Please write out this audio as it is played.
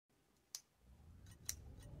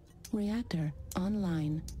Reactor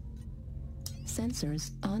online.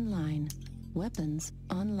 Sensors online. Weapons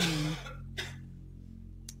online.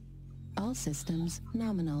 All systems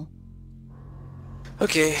nominal.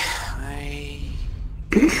 Okay,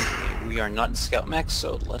 we are not in Scout Mech,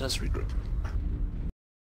 so let us regroup.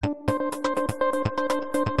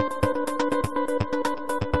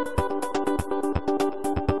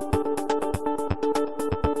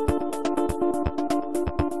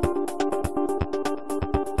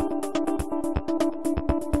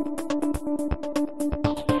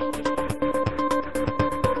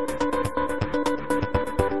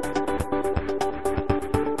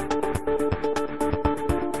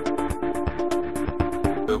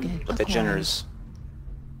 But the Jenner's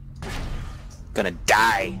gonna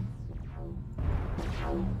die.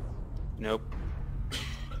 Nope.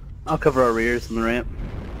 I'll cover our rears on the ramp.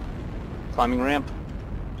 Climbing ramp.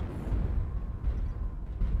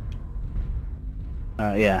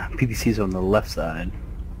 Yeah, PPC's on the left side.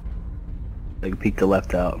 I can peek the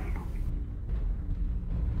left out.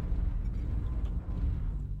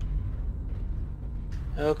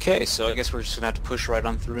 Okay, so I guess we're just gonna have to push right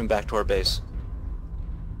on through and back to our base.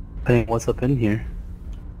 Hey, what's up in here?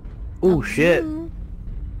 Oh shit!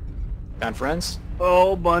 Found friends?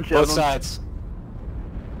 Oh, bunch Both of them. sides.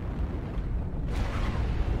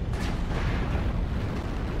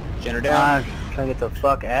 Jenner down. Trying to get the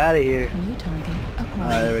fuck out of here. New target acquired.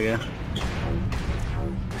 Alright, there we go.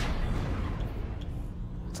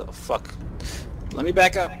 What the fuck? Let me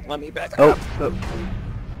back up. Let me back Oh, up.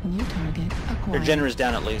 New target acquired. Their Jenner is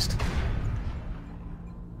down at least.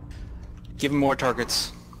 Give him more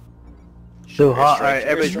targets. so hot. Strike, Alright,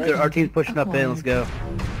 everybody, strike. our team's pushing up in. Let's go.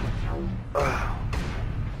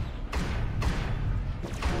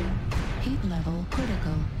 Heat level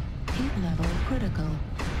critical. Heat level critical.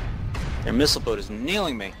 Their missile boat is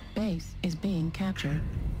nailing me. Base is being captured.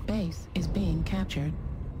 Base is being captured.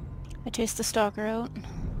 I chased the stalker out.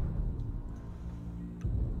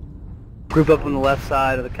 Group up on the left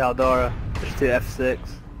side of the Caldara. There's two F6.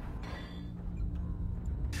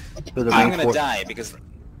 For the I'm main gonna force. die because...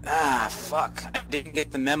 Ah, fuck. I didn't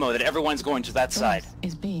get the memo that everyone's going to that side.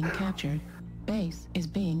 Base is being captured. Base is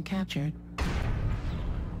being captured.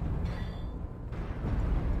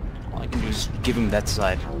 All I can do is give him that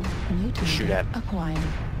side. New target Shoot at. acquired.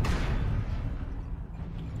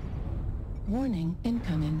 Warning,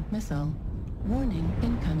 incoming missile. Warning,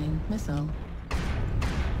 incoming missile.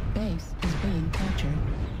 Base is being captured.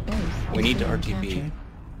 Base We is need to being RTB. captured.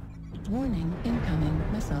 Warning,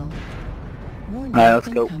 incoming missile. Warning, Alright, let's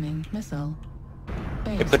go. incoming missile.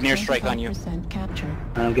 Base They put an airstrike on you. 25% captured.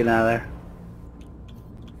 I'm getting out of there.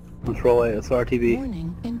 Let's roll it. Let's RTB.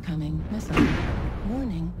 Warning, incoming missile.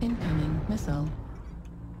 Warning, incoming missile.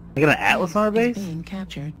 I got an Atlas on our base? Is being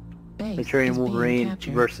captured. Base Manchurian is being Wolverine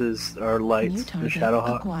captured. versus our New lights, the target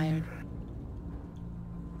Shadowhawk. acquired.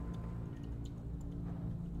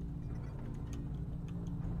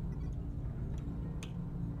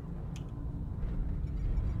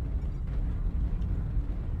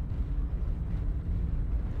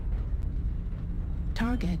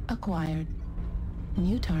 Target acquired.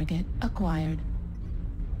 New target acquired.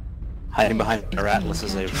 Hiding behind Base our is being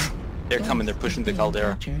Atlases. captured. They're coming. They're Base pushing is the being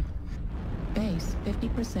Caldera. captured. Base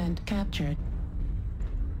 50% captured.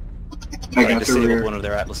 I disabled one of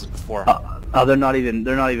their Atlases before. They're not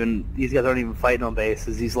even, these guys aren't even fighting on base.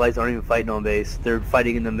 These lights aren't even fighting on base. They're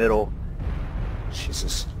fighting in the middle.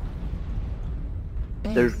 Jesus.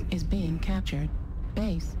 Base There's- is being captured.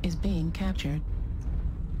 Base is being captured.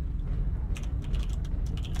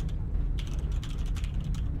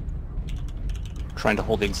 Trying to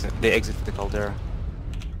hold the exit to the Caldera.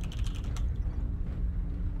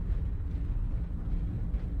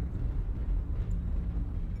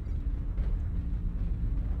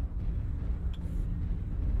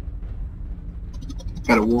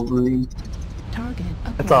 Got a Wolverine. Target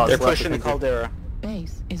That's all acquired. They're left, pushing the I think. Caldera.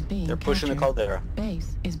 Base is being They're pushing the captured. Caldera.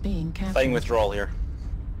 Base is being captured. Fighting withdrawal here.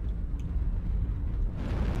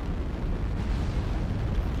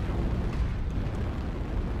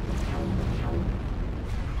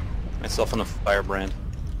 Myself on a Firebrand.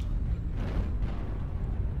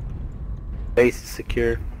 Base is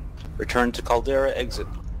secure. Return to Caldera, exit.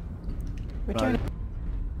 Return.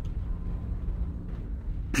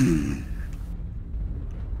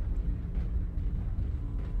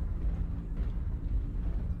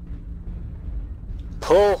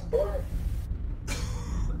 Pull!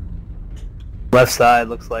 Left side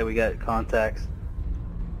looks like we got contacts.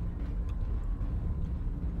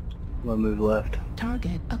 We'll move left.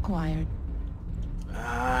 Target acquired.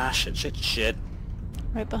 Ah, shit.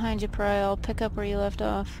 Right behind you, Pariah. I'll pick up where you left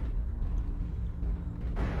off.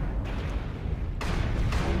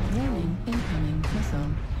 incoming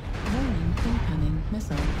missile. Warning, incoming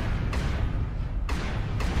missile.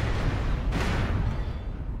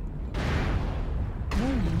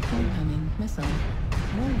 Warning, incoming missile.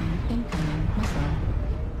 Warning, incoming missile.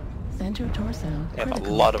 Center torso. They have a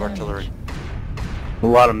critical lot of damage. artillery. A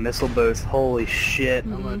lot of missile boats. Holy shit!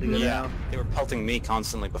 I'm gonna do that Yeah, now. they were pelting me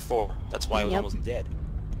constantly before. That's why I was Yep. almost dead.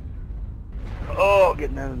 Oh,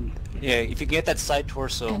 getting them. Yeah, if you can get that side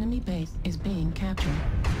torso, Enemy base is being captured.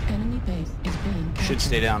 Enemy base is being captured. should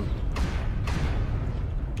stay down.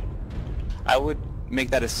 I would make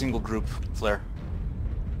that a single group flare.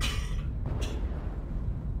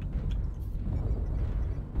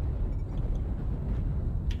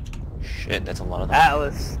 Shit, that's a lot of them.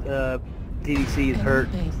 Atlas, DDC is Enemy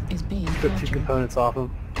hurt. base is being Took 2 captured. components off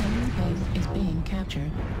him. Enemy base is being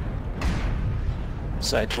captured.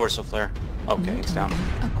 Side torso flare. Okay, New it's down.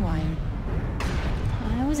 target acquired.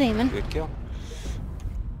 I was aiming. Good kill.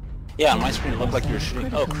 Yeah, on my screen it looked like you were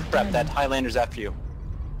shooting. Oh crap, that Highlander's after you.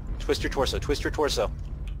 Twist your torso, twist your torso.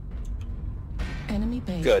 Enemy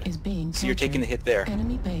base Good. is being So you're taking the captured. hit there.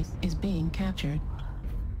 Enemy base is being captured.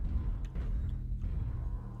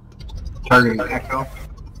 Targeting Echo.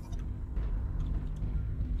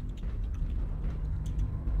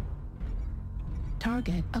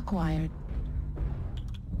 Target acquired.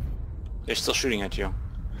 They're still shooting at you.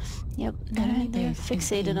 Yep, Enemy they're base is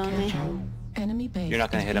fixated being on me. captured. Enemy base You're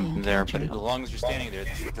not gonna is hit them being from there, but captured. as long as you're standing there,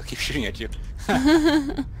 they'll keep shooting at you.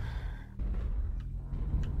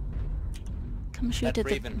 Come shoot That at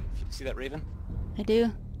Raven. See that Raven? the... I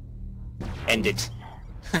do. End it.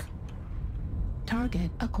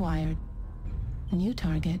 Target acquired. New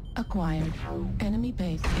target acquired. Enemy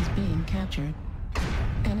base is being captured.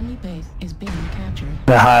 Enemy base is being captured.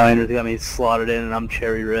 The Highlanders got me slotted in, and I'm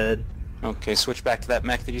cherry red. Okay, switch back to that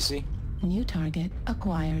mech that you see. New target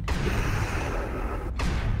acquired.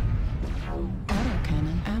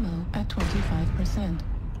 Autocannon ammo at 25%.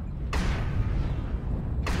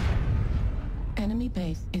 Enemy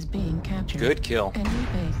base is being captured. Good kill. Enemy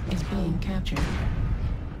base is being captured.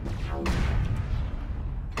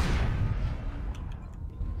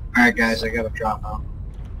 Alright guys, I gotta drop out.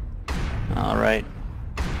 Alright.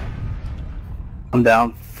 I'm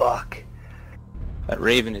down. Fuck. That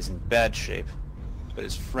Raven is in bad shape. But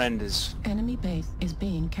his friend is... Enemy base is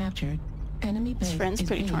being captured. Enemy base friend's is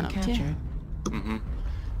pretty being torn up, too. captured. Mm-hmm.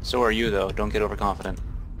 So are you, though. Don't get overconfident.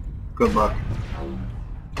 Good luck.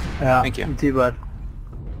 Yeah. Thank you. You too, bud.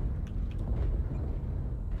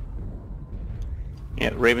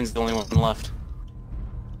 Yeah, Raven's the only one left.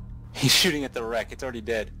 He's shooting at the wreck. It's already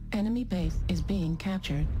dead. Enemy base is being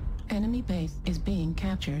captured. Enemy base is being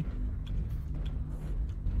captured.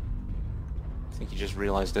 I think he just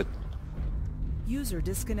realized it. User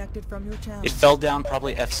disconnected from your channel. It fell down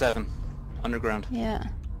probably F7. Underground. Yeah.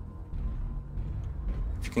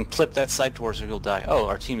 If you can clip that side torso, he'll die. Oh,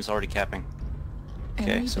 our team is already capping.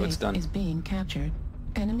 Okay, Enemy so it's base done. is being captured.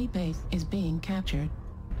 Enemy base is being captured.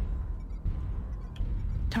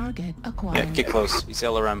 Target Yeah, acquired. get close. He's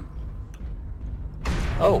LRM.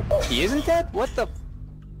 Oh, he isn't dead? What the...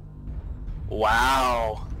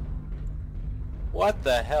 Wow. What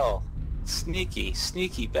the hell? Sneaky,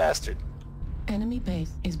 sneaky bastard. Enemy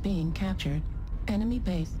base is being captured. Enemy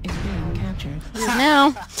base is being captured.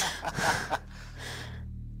 Now.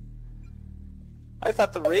 I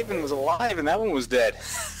thought the Raven was alive and that one was dead.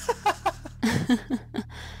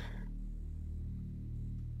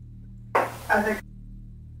 I think